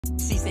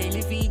She say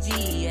Lil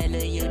Fiji, I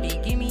love your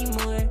dick, give me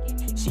more.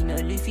 She know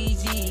Lil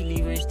Fiji,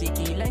 leave her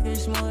sticky like a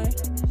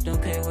s'more.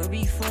 Don't care where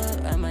we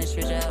fuck, I might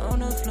stretch out on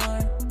the floor.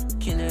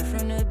 Kill her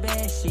from the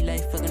back, she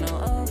like fucking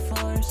on all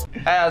fours.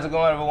 Hey, how's it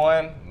going,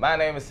 everyone? My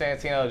name is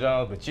Santino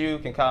Jones, but you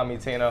can call me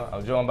Tino.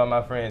 I'm joined by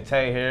my friend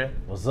Tay here.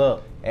 What's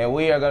up? And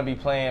we are gonna be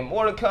playing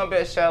Mortal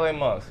Kombat Shaolin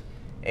Monks.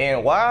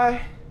 And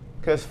why?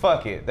 Cause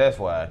fuck it, that's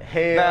why.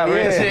 Hell nah, yeah.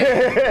 Real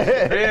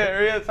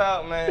shit. real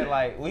talk, man.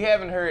 Like, we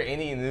haven't heard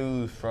any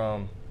news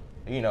from,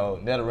 you know,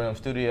 NetherRealm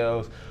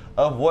Studios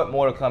of what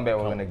Mortal Kombat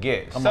we're gonna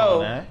get. Come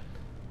so, on, man.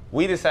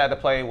 we decided to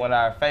play one of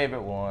our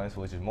favorite ones,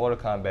 which is Mortal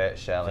Kombat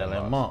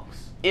Shaolin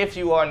Monks. If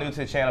you are new to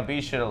the channel,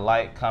 be sure to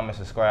like, comment,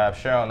 subscribe,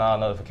 share on all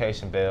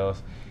notification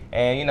bells,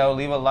 and you know,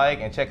 leave a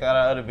like and check out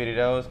our other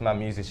videos, my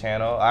music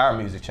channel, our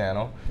music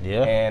channel.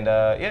 Yeah. And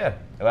yeah,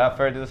 without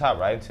further ado, let's hop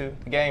right into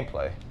the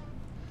gameplay.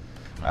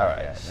 All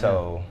right,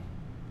 so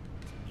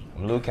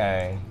I'm Liu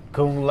Kang.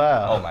 Kung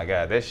Lao. Oh my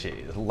God, that shit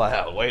is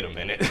loud. Wait a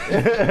minute.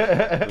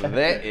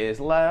 That is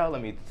loud.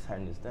 Let me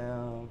turn this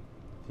down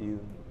a few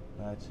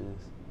notches.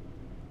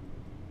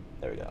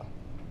 There we go.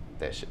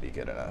 That should be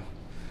good enough.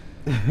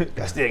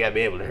 I still gotta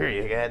be able to hear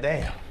you,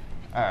 goddamn.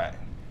 All right.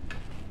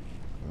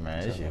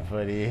 Man, this shit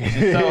funny.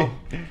 So,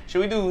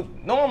 should we do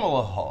normal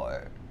or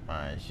hard?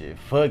 Man, shit,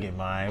 fuck it,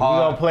 man. Hard.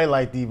 We gonna play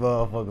like these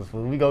motherfuckers,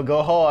 fool. We gonna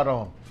go hard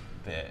on 'em.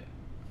 Bet.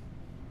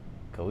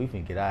 Cause we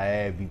finna get our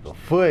ass beat the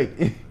fuck.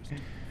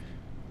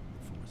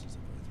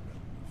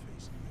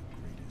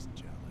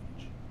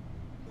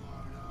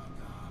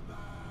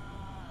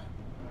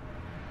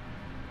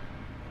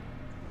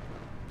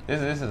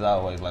 This is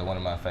always like one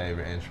of my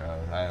favorite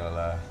intros, I ain't gonna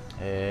lie.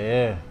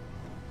 Yeah.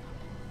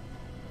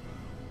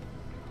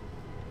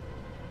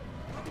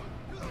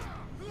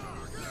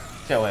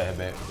 Get your ass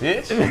back,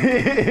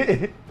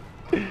 bitch.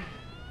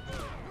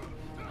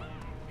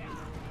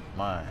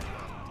 Man.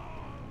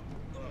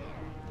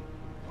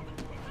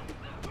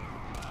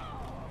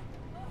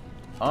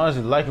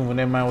 Honestly, liking when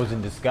that man was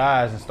in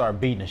disguise and start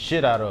beating the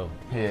shit out of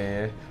him.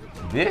 Yeah.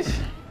 Bitch.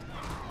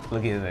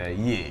 Look at that,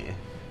 yeah.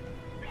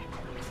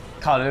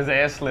 Calling his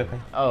ass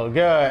slipping. Oh,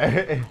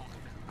 God.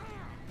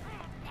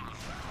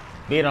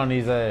 Beat on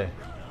these ass.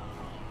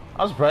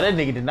 I'm surprised that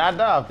nigga did not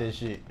die off this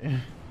shit.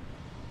 Liu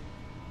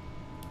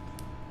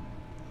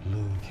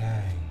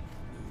Kang.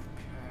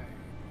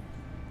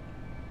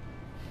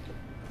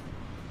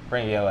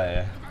 Bring your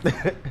ass.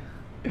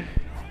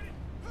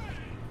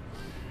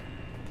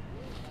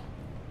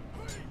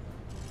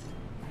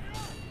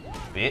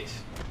 Bitch.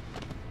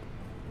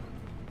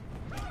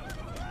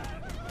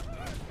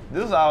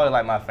 This is always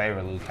like my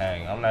favorite Liu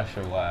Kang. I'm not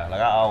sure why. Like,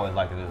 I always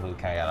liked this Liu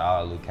Kang out of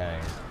all Liu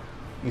Kangs.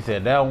 You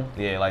said that one?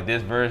 Yeah, like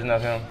this version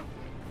of him.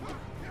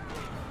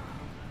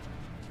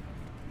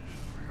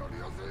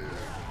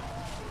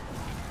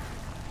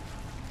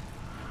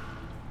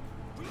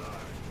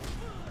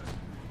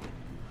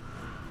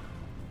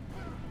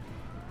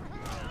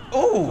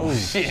 Ooh,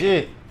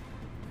 shit.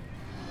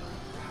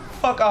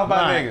 Fuck off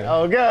my nigga.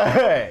 Oh,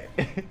 God.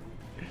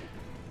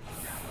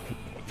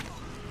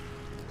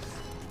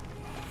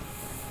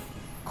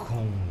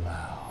 Kung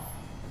Lao.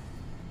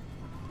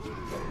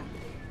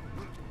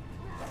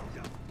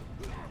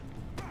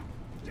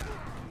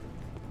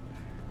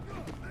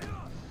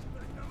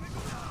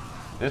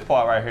 This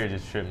part right here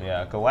just tripped me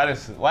out.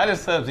 Cause why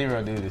does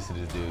Sub-Zero do this to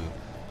this dude?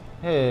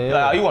 Hey.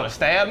 Like, oh, you wanna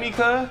stab me,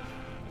 cuz?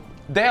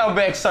 Down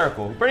back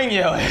circle. Bring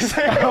your ass.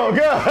 Oh,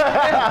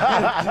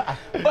 God.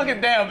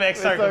 Fucking down back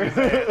circle.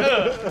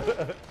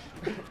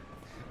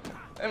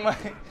 And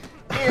like,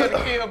 he had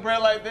to kill bro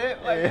like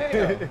that. Like,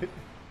 damn.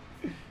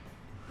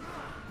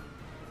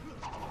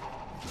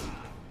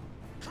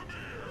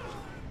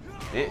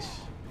 Bitch.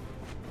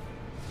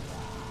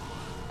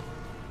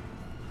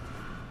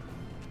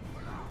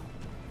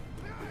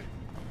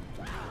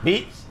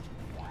 Bitch.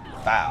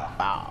 Bow.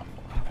 Wow.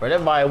 Bro,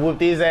 that boy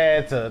whooped his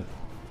ass to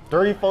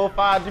 3, 4,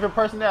 5 different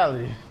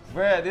personalities.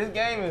 Bruh, this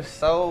game is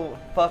so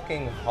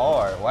fucking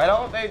hard. Why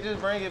don't they just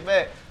bring it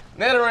back?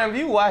 NetherRealm, if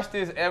you watch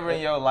this ever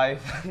in your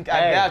life,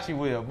 I doubt you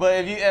will.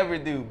 But if you ever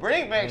do,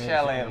 bring back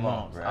Shaolin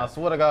Monks, bro. I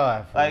swear to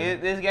God.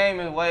 Like, this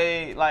game is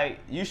way, like,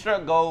 you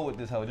struck gold with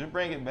this hoe. Just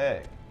bring it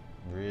back.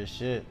 Real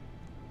shit.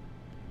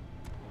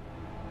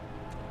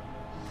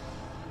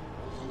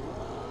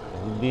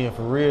 We being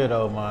for real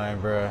though, man,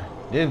 bro.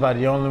 This about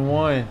the only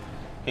one.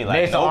 He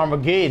like, next to nope.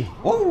 Armageddon.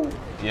 Woo.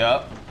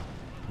 Yup.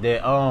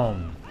 That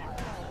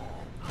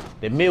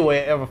Midway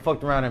ever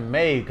fucked around and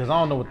made, cause I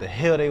don't know what the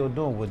hell they were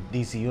doing with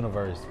DC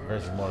Universe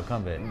versus Mortal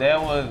Kombat.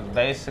 That was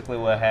basically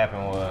what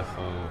happened was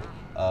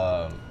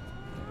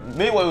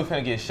Midway was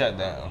finna get shut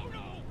down.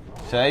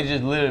 So they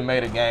just literally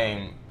made a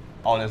game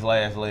on its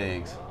last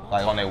legs,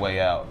 like on their way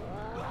out.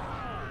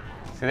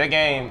 See, that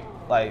game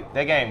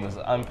was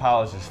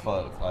unpolished as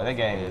fuck. Like, that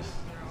game is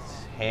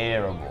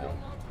terrible.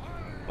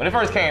 When it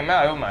first came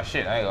out, it was my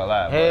shit, I ain't gonna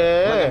lie.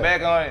 But looking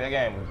back on it, that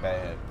game was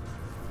bad.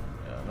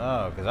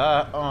 No, cause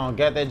I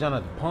got that joint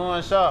at the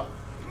pawn shop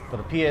for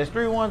the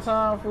PS3 one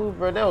time, fool,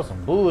 bro. That was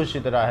some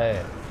bullshit that I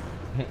had.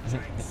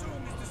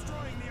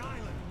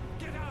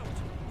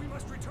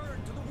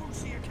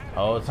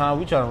 Whole time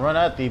we trying to run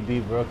out these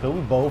beats, bro, cause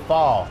we both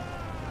fall.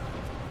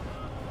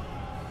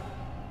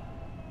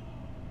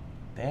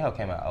 The hell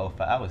came out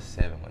 05. I was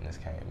 7 when this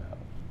came out.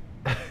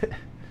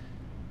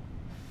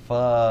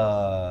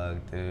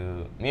 Fuck,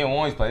 dude. Me and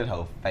Warren played this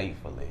whole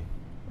faithfully.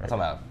 I'm talking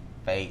about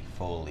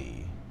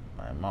faithfully.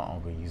 Man, my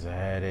uncle used to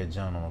have that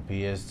junk on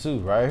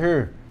PS2 right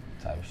here.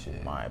 Type of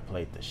shit. Man,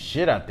 played the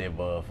shit out that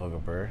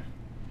motherfucker, bro.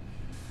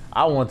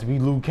 I want to be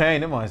Liu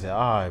Kang. Them might say, all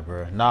right,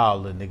 bro. Nah,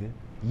 little nigga.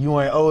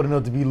 You ain't old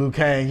enough to be Liu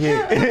Kang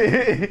yet.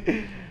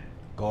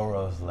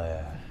 Goro'S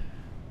Lair.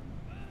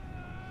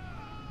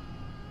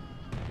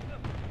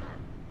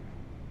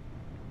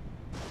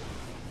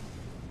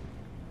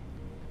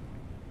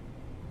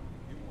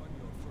 You won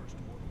your first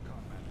Mortal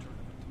Kombat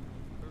tournament.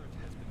 Earth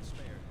has been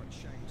spared, but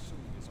Shang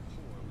Tsung is a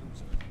poor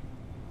loser.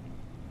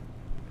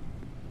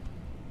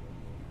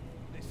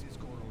 This is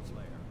Goro'S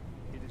Lair.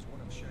 It is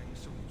one of Shang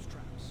Tsung's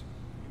traps.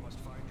 You must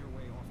find your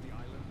way off the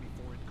island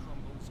before it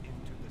crumbles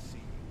into the sea.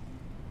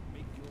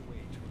 Make your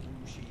way to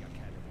Wuxi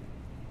Academy.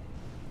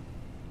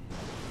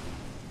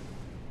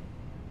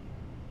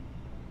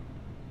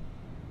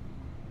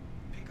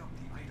 Pick up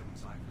the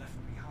items I've left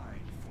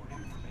behind for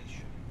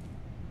information.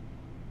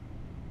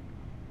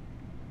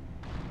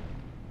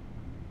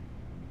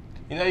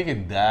 You know you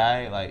can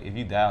die, like if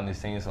you die on this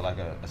scene, it's like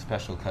a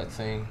special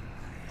cutscene.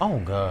 Oh,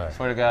 God.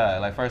 Swear to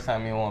God, like first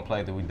time me and Warren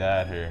played that we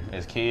died here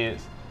as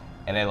kids,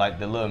 and then like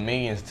the little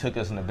minions took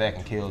us in the back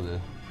and killed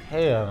us.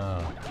 Hell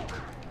no.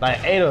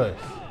 Like 8 of us.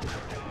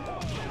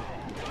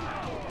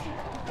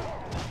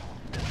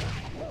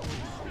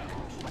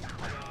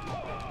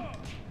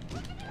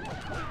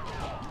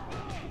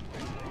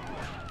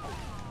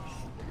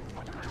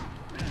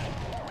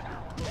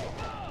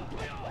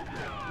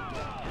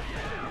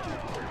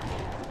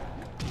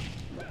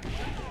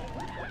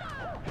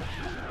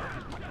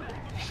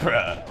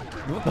 Bruh.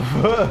 What the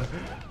fuck?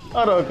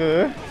 Hold on,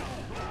 cuz.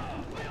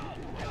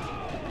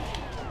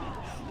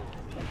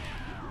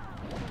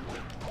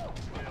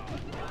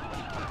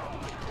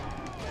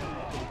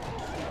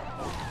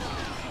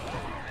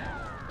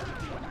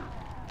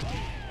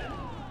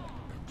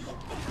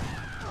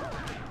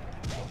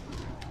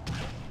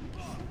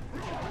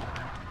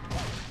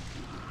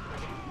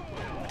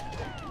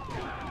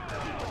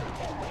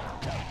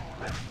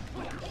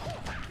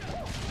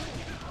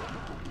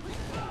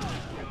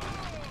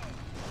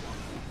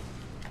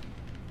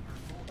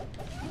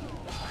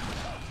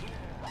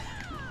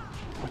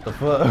 What the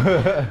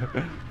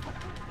fuck?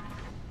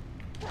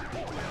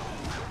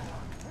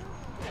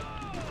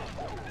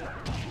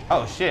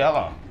 Oh shit, hold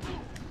on.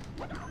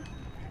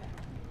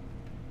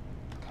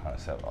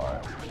 Concept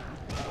art.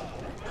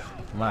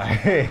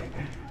 My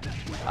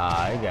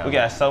We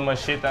got so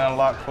much shit to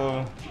unlock,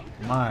 fool.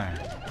 mine.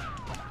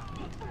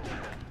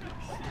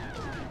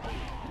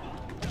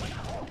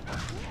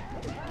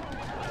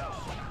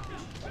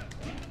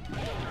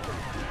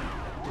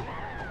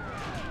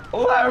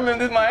 Oh, I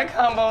remember this my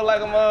combo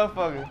like a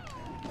motherfucker.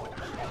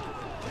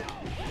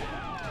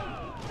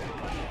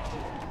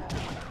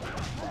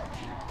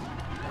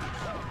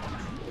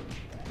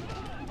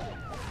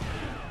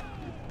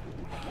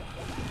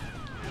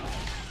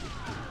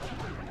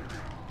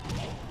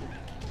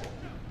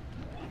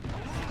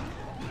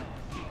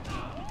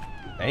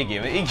 He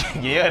give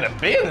her the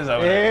business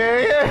over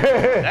there.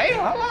 Yeah. Damn,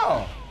 hold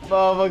on.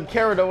 Motherfucking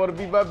Karen don't want to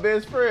be my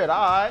best friend.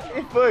 Alright,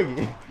 fuck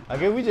it. I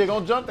guess we just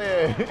gonna jump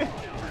there.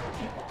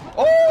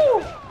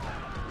 Oh!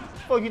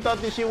 Fuck, you thought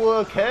this shit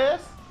was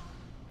cast?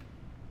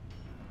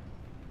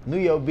 Knew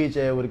your bitch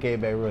ass would've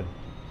came back running.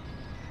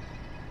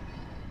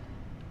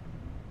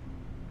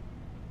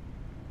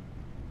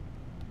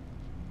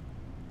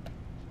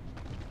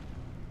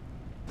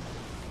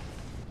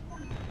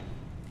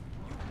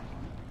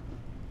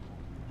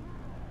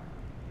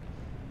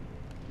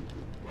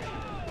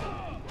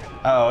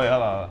 Oh, wait,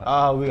 hold on.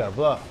 Oh, we got a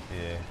block.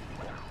 Yeah.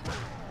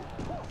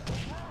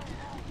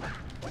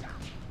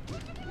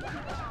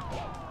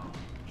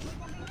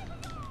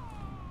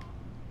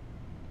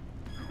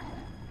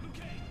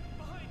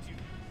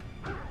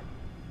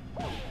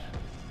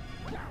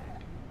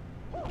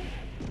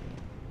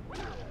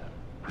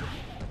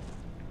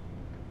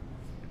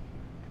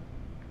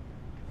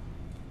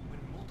 When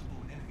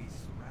multiple enemies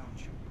surround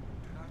you,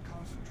 do not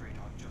concentrate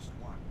on just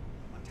one.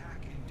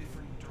 Attack in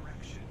different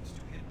directions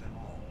to hit them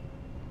all.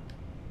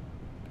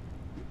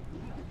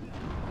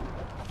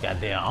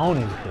 Goddamn on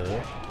him, cuz.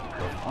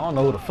 I don't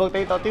know who the fuck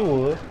they thought they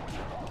was.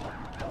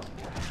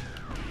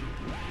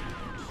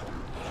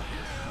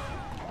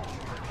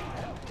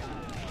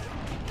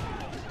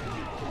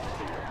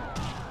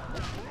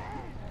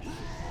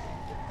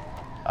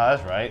 Oh,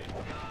 that's right.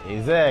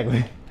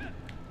 Exactly.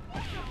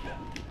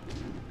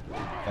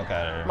 Fuck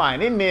out of here. Mine,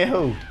 they meant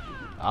who?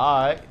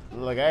 Alright.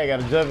 Look, I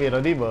ain't gotta jump in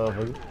on these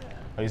motherfuckers.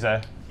 What you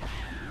say?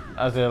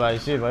 I said like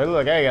shit, like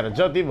look, I ain't gotta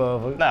jump these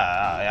motherfuckers. Nah,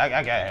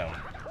 I got him.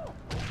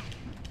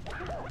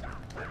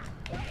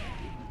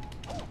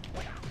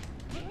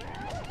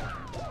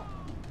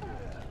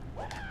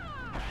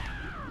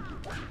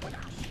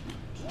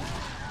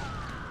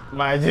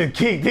 Might just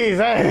kick his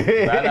ass.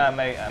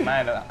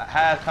 Man, the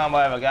highest combo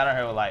I ever got on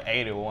here was like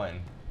 81.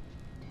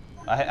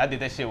 I did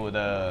that shit with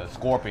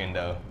Scorpion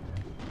though.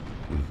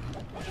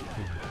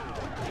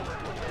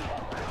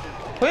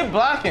 Quit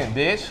blocking,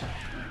 bitch.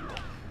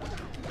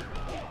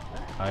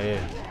 Oh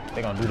yeah,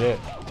 they gonna do that.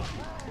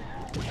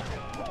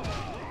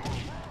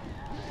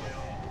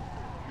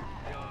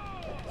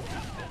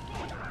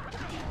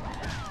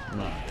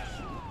 No.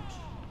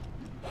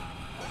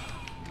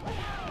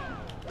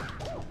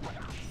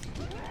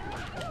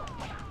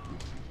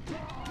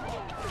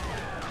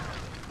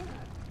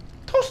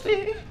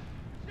 Toasty.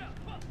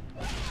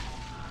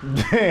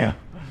 Damn.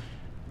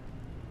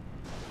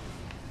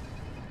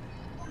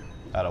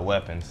 Out of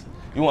weapons.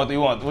 You want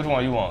which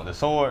one you want? The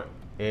sword?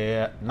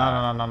 Yeah.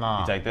 No.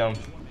 You take them?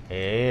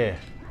 Yeah.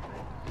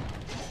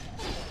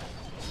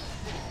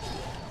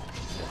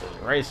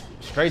 Right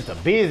straight to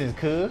business,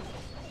 cuz.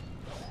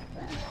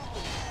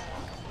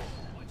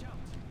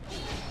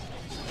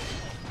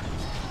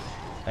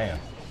 Damn.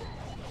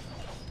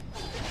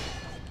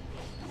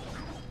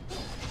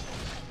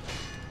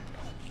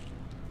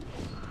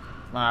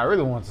 Nah, I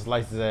really want to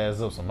slice his ass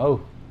up some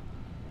more.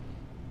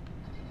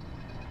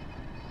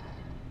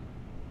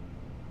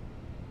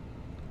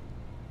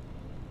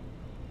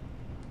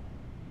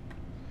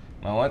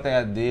 Man, one thing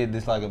I did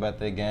dislike about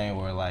that game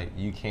where like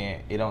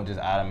it don't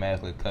just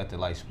automatically cut to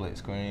like split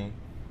screen.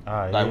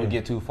 Like we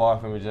get too far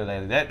from each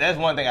other. That's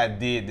one thing I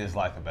did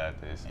dislike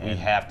about this. We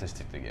have to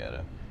stick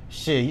together.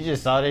 Shit, you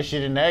just saw that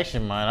shit in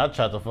action, man. I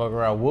tried to fuck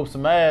around, whoop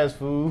some ass,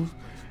 fool.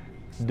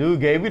 Dude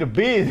gave me the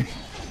business.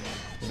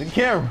 The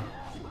camera.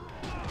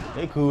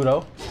 They cool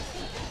though.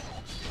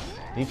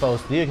 These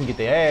folks still can get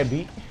their ass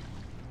beat.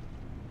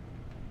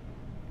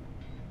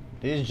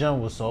 This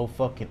jump was so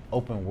fucking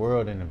open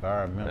world and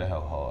environmental. That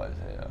hell hard as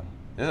hell.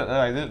 This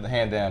is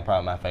hand down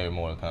probably my favorite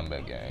Mortal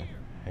Kombat game.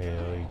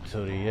 Hell, you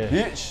totally yes.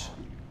 Bitch.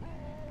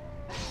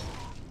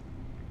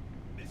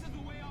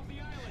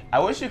 I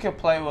wish you could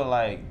play with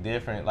like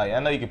different, like I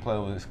know you can play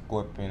with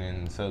Scorpion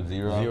and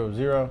Sub-Zero.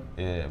 Zero.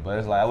 Yeah, but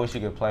it's like I wish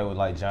you could play with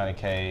like Johnny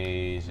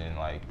Cage and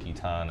like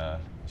Kitana,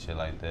 and shit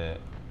like that.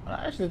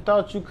 I actually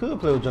thought you could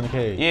play with Johnny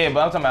Cage. Yeah,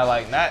 but I'm talking about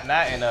like not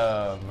in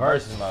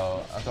versus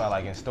mode. I'm talking about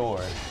like in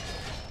story.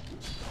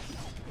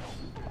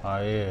 Oh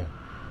yeah.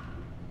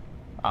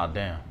 Oh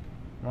damn.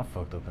 I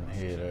fucked up in the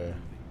head.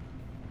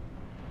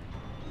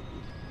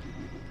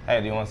 Hey,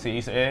 do you want to see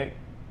Easter egg?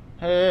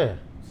 Hey.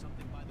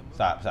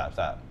 Stop.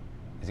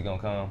 Is he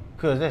gonna come?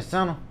 Cuz that's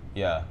Santa.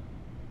 Yeah.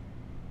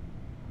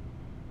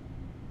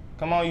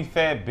 Come on, you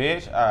fat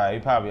bitch. All right, he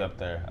probably up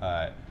there. All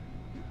right.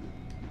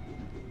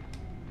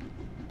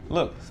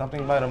 Look,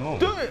 something by the moon.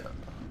 Do it.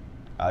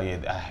 Oh yeah,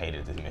 I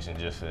hated this mission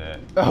just for that.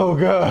 Oh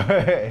god.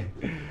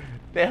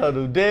 That hoe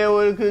do damn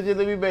well could just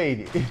let me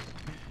made it.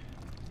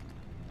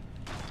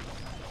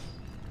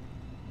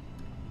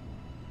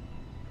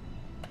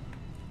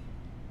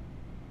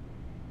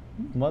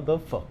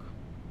 Motherfucker.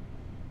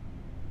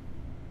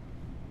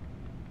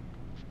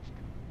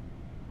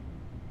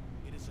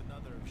 It is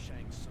another of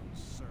Shang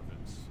Tsung's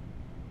servants.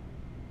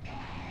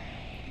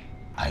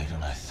 I do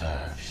not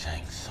serve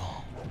Shang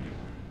Tsung.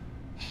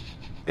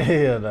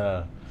 Hell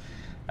nah.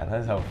 And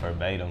that's how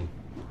verbatim.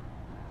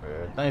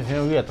 Thanks to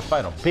him, we had to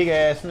fight a big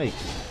ass snake.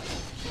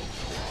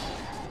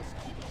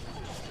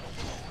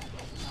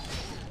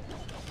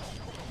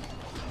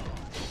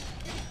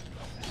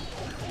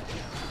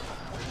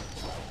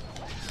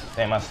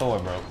 Damn, my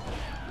sword broke.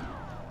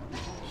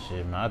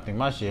 Shit, man, I think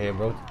my shit had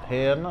broke.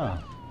 Hell no.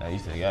 Nah, you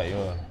still got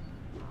yours.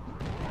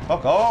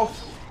 Fuck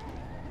off.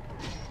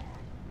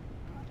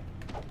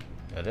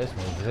 Yeah, that's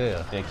smooth as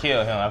hell. Yeah,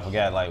 kill him. I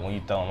forgot, like, when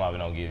you throw him off, it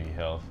don't give you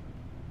health.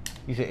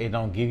 You said it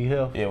don't give you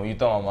health? Yeah, when you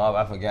throw him off,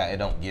 I forgot it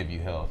don't give you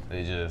health.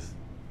 It just,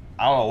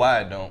 I don't know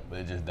why it don't, but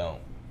it just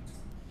don't.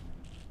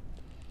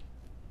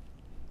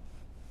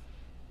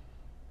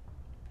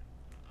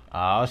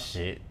 Oh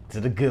shit, to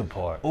the good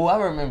part. Oh, I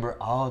remember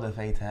all the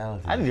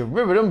fatalities. I didn't even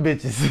remember them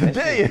bitches. That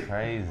Damn. shit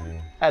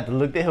crazy. I had to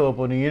look that hell up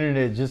on the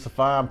internet just to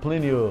find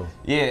plenty of them.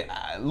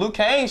 Yeah, Liu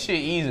Kang shit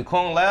easy.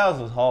 Kung Lao's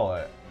was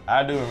hard.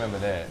 I do remember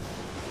that.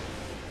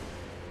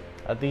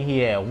 I think he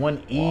had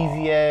one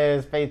easy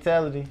ass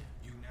fatality.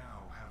 You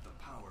now have the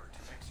power to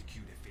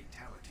execute a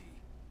fatality.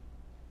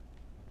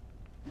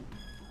 You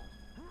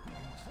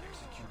must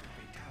execute a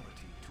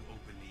fatality to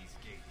open these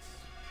gates.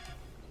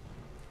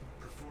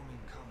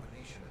 Performing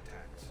combination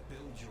attacks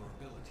builds your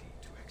ability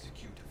to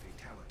execute a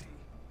fatality.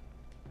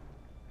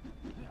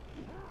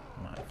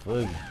 My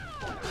fuck.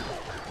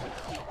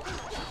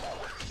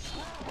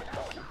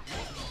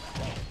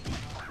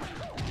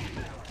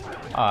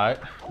 Alright,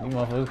 these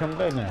motherfuckers coming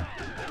back now.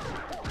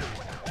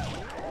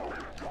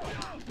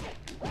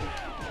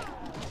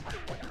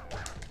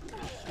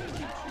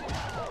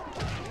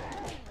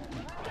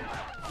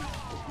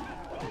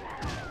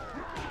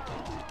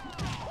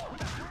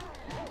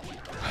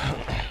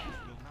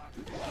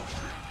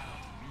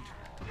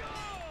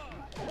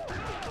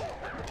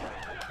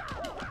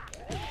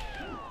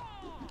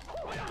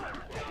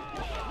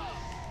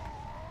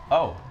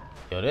 Oh.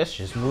 Yo, Yo, that's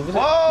just smooth as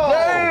Whoa!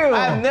 Damn!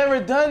 I've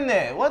never done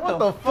that. What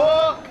the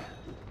fuck?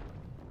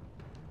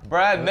 Bro,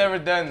 I've never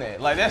done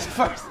that. Like, that's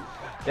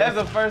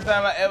the first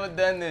time I ever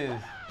done this.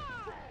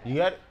 You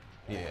got it?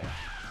 Yeah.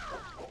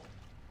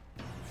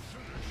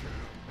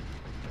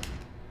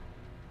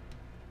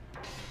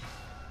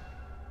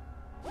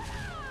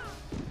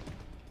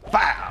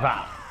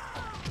 Wow.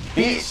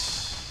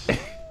 Bitch.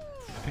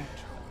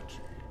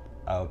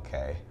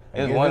 Okay.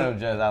 It's one of them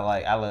jumps I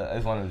like.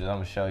 It's one of them jumps I'm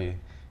gonna show you.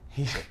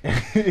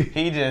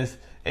 It's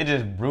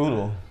just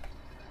brutal.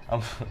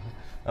 I'm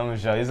gonna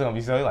show you. It's gonna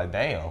be so like,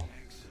 damn.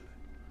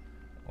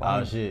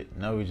 Oh shit.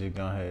 No, we just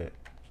gonna have.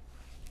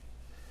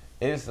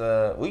 It's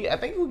I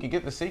think we could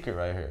get the secret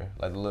right here,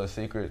 like the little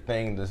secret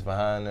thing that's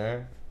behind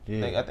there.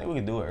 Yeah. I think we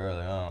could do it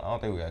early on. I don't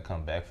think we gotta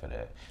come back for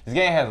that. This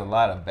game has a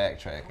lot of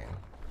backtracking,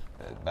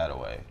 by the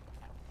way,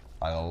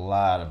 like a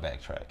lot of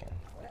backtracking.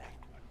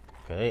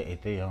 Cause they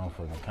ate their own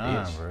fucking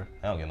kind, bro.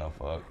 They don't get no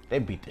fuck. They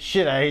beat the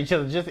shit out of each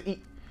other just to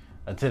eat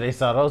until they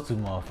saw those two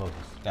motherfuckers.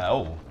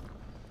 Oh.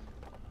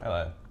 I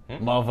like.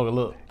 Motherfucker,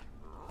 look.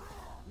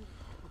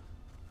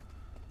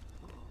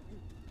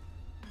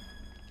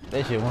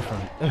 That shit went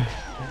from.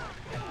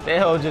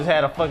 That hoe just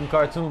had a fucking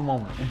cartoon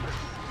moment.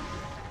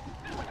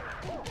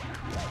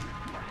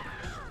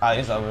 Ah,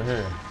 it's over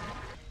here.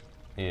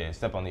 Yeah,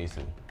 step on these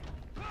two.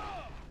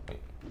 Wait.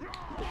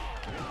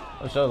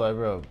 I'm sure, like,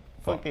 bro.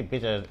 Fuck that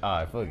bitch ass.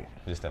 Alright, fuck it.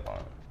 Just step on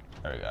it.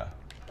 There we go.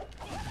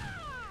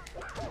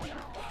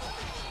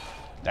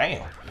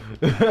 Damn.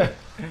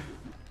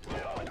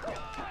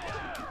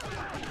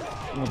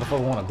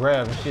 Motherfucker wanna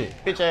grab and shit.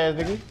 Bitch ass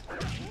nigga.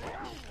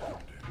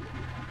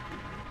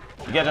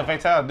 You got your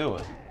fatality, do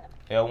it.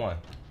 L1.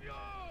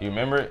 You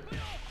remember it?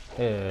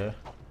 Yeah.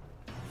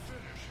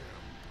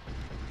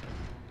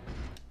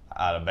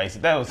 Ah, the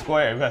basic. That was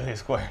square. We gotta hit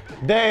square.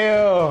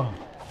 Damn.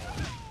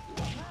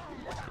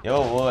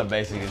 Yo, was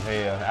basic as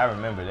hell. I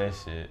remember that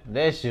shit.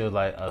 That shit was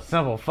like a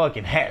simple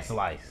fucking hat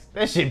slice.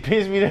 That shit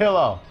pissed me the hell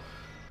off.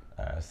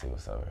 Alright, let's see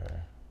what's over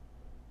here.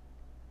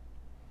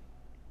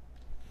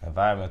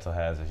 Environmental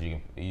hazards. You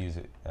can use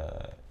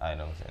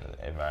items in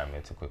the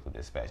environment to quickly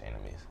dispatch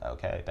enemies.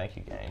 Okay, thank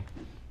you, game.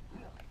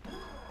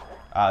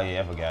 Oh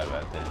yeah, I forgot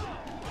about this.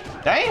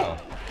 Damn!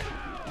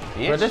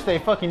 Bitch. Bro, this they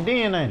fucking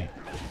den, ain't it?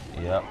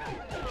 Yep.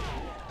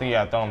 Think you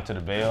gotta throw him to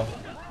the bell.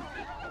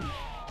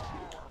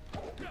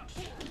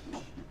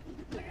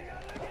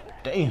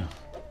 Damn.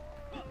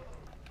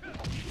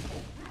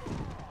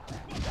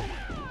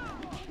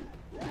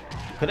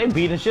 Cause they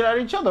beating shit out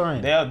of each other,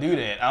 ain't they? They'll do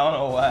that. I don't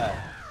know why.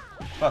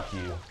 Fuck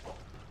you.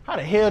 How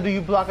the hell do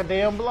you block a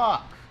damn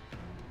block?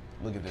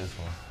 Look at this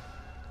one.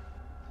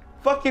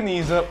 Fucking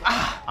these up.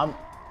 Ah!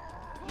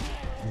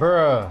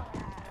 Bruh.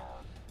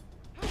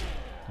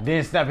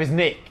 Then snap his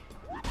neck.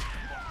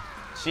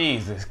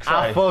 Jesus Christ.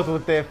 I fucked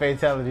with that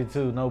fatality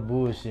too, no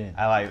bullshit.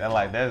 I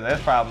like that.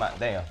 That's probably my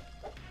damn.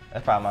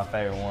 That's probably my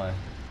favorite one.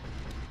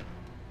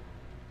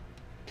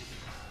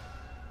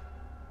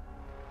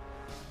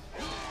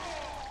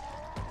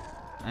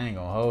 I ain't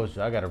gonna hold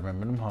you. I gotta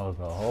remember them hoes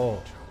go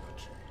hard.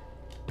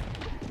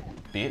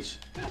 Bitch.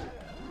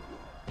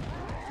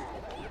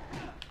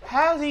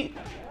 How's he?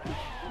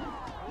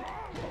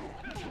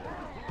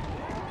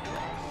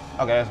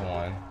 Okay, that's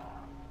one.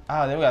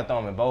 Oh, then we gotta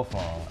throw them in both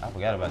of them. I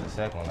forgot about the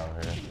second one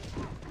over here.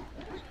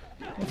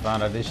 We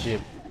found out this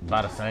shit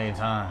by the same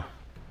time.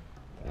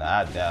 Nah,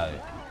 I doubt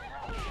it.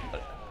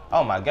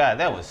 Oh my God,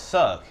 that would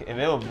suck. If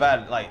it was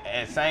about like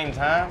at the same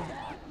time.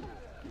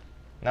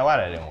 Now why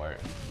that didn't work?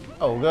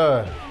 Oh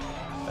God.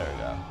 There we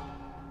go.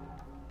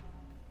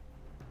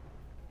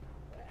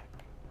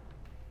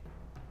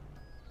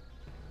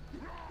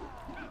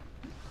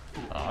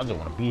 Oh, I just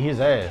wanna beat his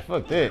ass.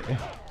 Fuck that.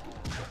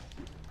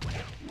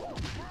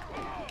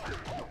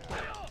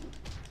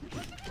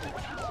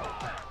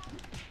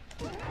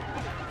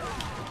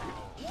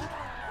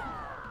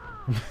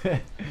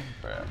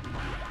 Bruh.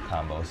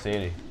 Combo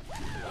City.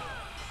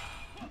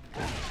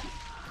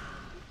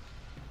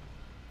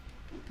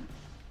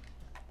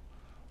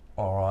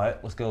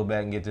 Alright, let's go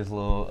back and get this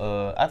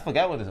little, I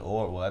forgot what this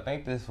orb was. I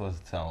think this was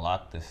to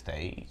unlock the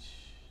stage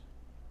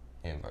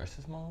in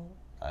versus mode,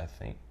 I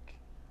think.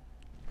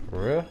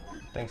 For real?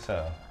 I think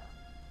so.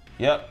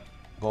 Yep,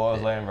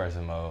 Goro'S Lair in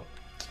versus mode.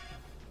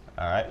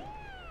 Alright.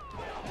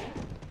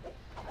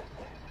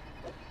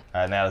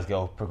 Alright, now let's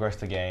go progress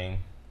the game.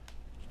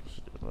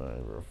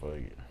 Alright, bro, fuck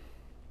it.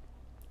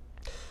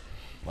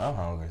 Well, I'm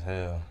hungry as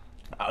hell.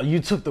 Oh, you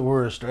took the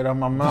words straight out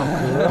my mouth.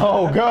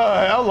 Oh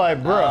God, I'm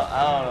like, bro.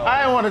 I don't know. I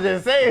didn't want to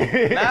just say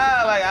it.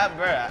 Nah, like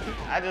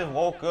I just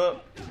woke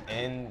up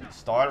and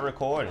started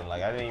recording.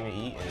 Like I didn't even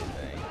eat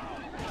anything.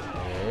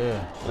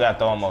 Yeah. We gotta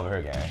throw him over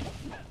here, gang.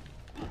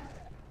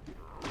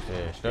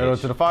 Yeah, straight up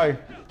to the fire.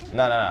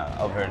 No,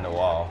 over here in the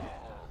wall.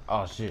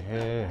 Oh shit,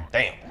 yeah.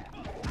 Damn.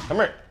 Come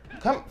here.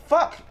 Come,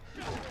 fuck.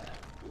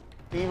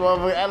 These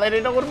motherfuckers act like they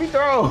don't want to be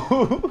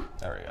thrown.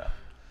 There we go.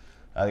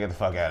 Let's get the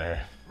fuck out of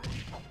here.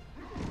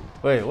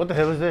 Wait, what the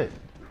hell is that?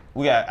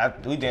 We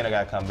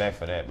gotta come back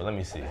for that, but let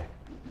me see.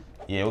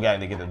 Yeah, we got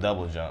to get the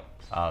double jump.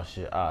 Oh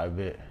shit, I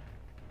bet.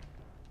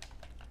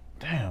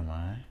 Damn,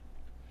 man.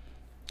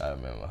 I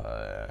remember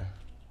her. Yeah.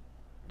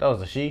 That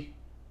was a she?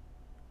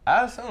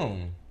 I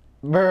assume.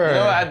 Bruh. You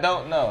know, I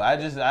don't know. I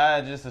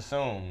just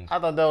assumed. I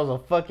thought that was a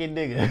fucking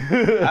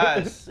nigga. I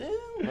assume.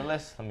 But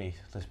let's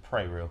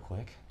pray real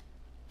quick.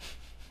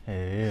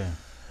 Yeah.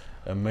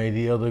 And may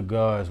the other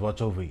guys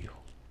watch over you.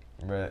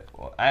 Bruh,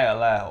 well, I ain't gonna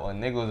lie.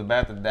 When nigga was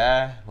about to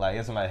die, like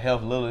it's my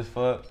health little as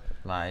fuck.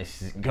 Like,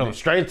 come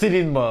straight to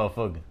this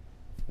motherfucker.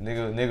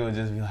 Nigga would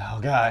just be like, oh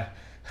God.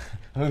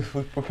 we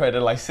prayed it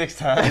like 6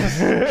 times.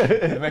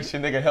 To make sure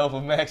nigga health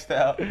was maxed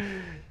out.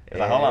 It's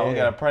like, hold on, we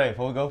gotta pray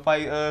before we go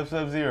fight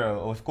Sub-Zero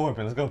or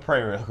Scorpion. Let's go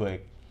pray real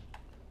quick.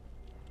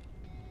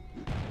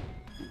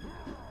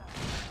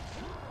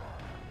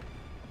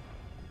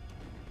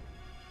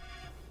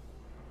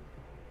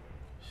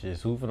 Shit,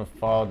 who's finna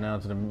fall down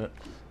to the middle?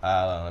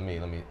 Let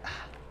me.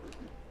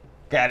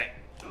 Got it.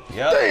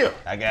 Yup. Damn.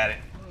 I got it.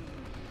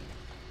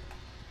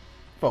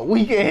 Fuck,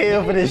 we get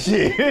hell for this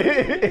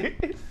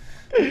shit.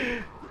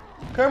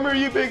 Come here,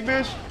 you big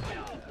bitch.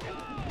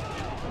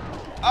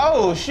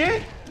 Oh,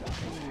 shit.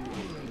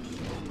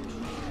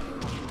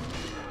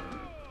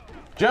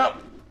 Jump.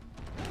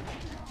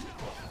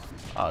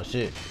 Oh,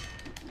 shit.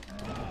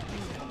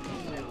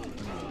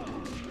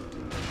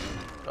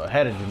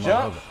 Ahead of you,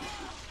 Jump. motherfucker.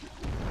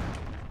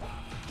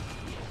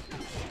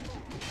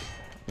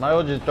 Might as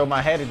well just throw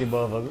my head at the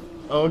motherfucker.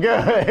 Oh,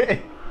 God.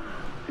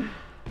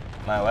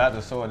 Man, without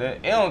the sword,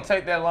 it don't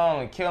take that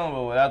long to kill him,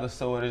 but without the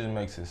sword, it just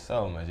makes it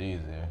so much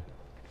easier.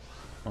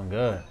 Oh,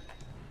 God.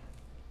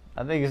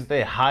 I think it's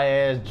that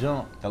high-ass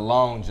jump. The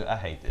long jump. I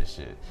hate this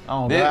shit.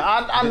 Oh,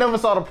 God. I never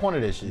saw the point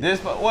of this shit.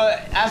 Well,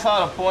 I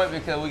saw the point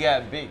because we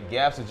got big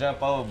gaps to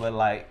jump over, but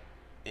like,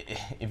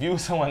 if you were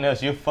someone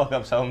else, you'd fuck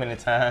up so many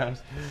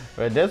times.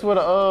 But that's where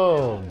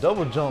the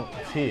double jump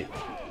hit.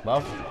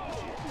 But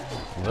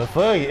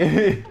fuck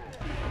it.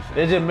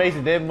 It just makes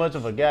it that much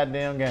of a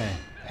goddamn game.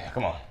 Man,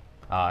 come on.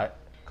 All right.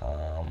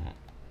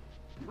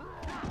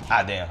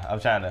 Ah, damn. I'm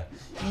trying to.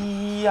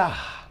 Yeah.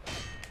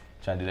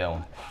 Trying to do that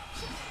one.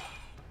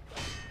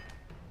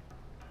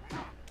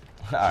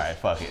 All right,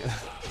 fuck it.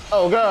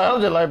 Oh, God.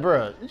 I'm just like,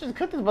 bro, you just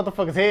cut this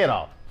motherfucker's head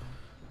off.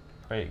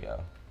 There you go.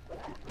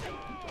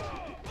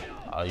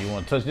 Oh, you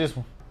want to touch this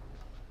one?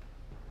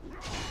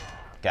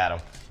 Got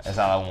him. That's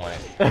all I wanted.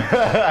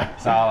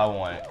 That's all I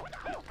wanted.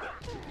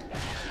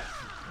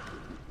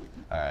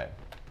 All right.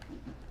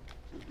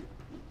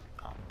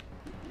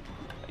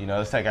 You know,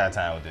 let's take our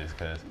time with this,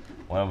 because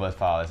one of us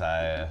falls our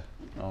ass.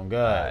 Oh,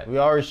 God. Right. We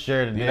already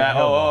shared a damn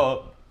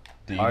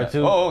Do you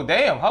R2. Oh,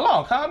 damn. Hold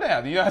on. Calm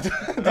down. Do you not do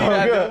it? All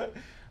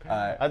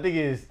right. I think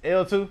it's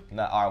L2.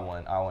 Not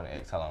R1.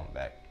 R1X. Hold on.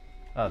 Back.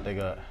 Oh, thank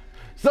God.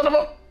 Son of a...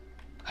 All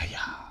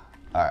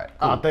right.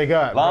 Cool. Oh, thank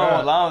God.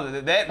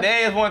 That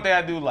is one thing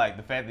I do like,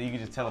 the fact that you can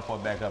just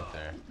teleport back up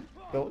there.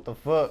 What the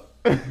fuck?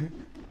 Okay.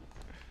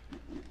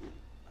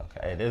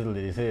 Hey, this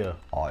lit as hell.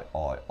 All right.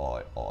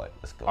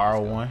 Let's go.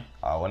 R1.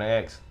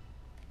 R1X.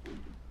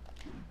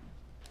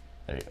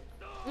 There you go.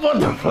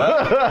 What the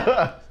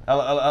fuck?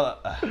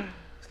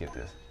 Let's get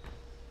this.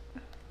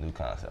 New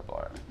concept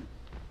art.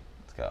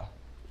 Let's go.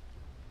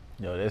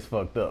 Yo, that's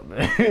fucked up, man.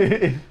 Man, I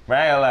ain't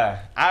gonna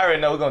lie. I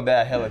already know we're gonna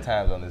die hella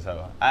times on this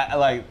hoe. I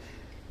like,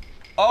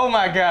 oh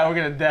my God, we're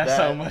gonna die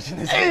so much in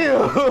this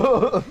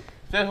hoe.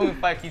 Especially when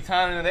we fight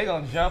Kitana and they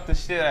gonna jump the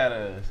shit out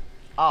of us.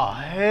 Oh,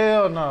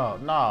 hell no.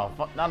 No.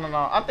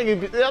 I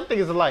think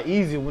it's a lot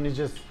easier when it's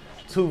just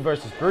 2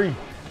 versus 3.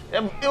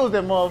 It was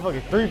that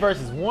motherfucking 3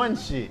 versus 1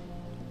 shit.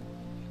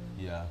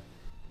 Yeah.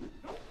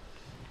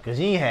 Cause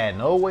he ain't had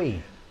no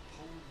way.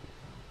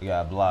 We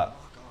got blocked.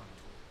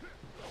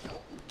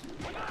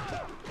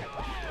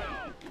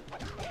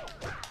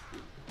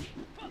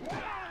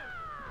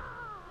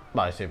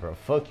 Somebody say, bro,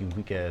 fuck you,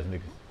 weak ass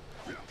niggas.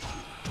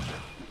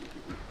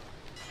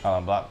 Hold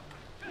on, block.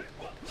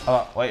 Hold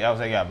on, wait, I was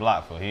saying you got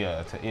blocked for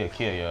he'll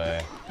kill your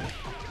ass.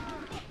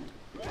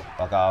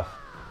 Fuck off.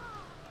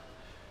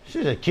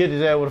 Should have killed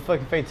his ass with a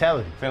fucking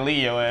fatality. Finna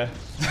leave your ass.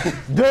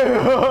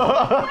 Damn!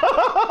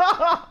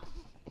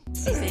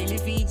 She say, Lil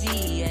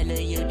Fiji, I love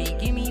your dick,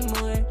 give me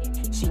more.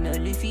 She know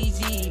Lil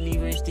Fiji,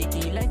 leave her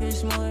sticky like a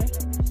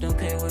s'more. Don't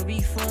care where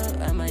we fuck,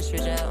 I might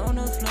stretch out on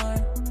the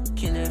floor.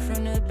 Kill her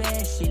from the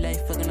back, she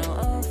like fucking on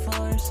all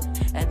fours.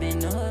 I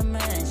been on her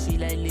mind, she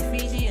like, Lil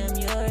Fiji, I'm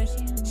yours.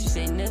 She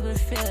say, never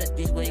felt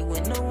this way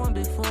with no one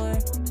before.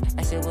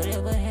 I said,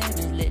 whatever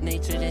happens, let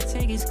nature just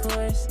take its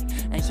course.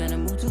 I ain't tryna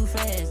move too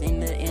fast, in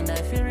the end I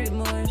feel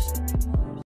remorse.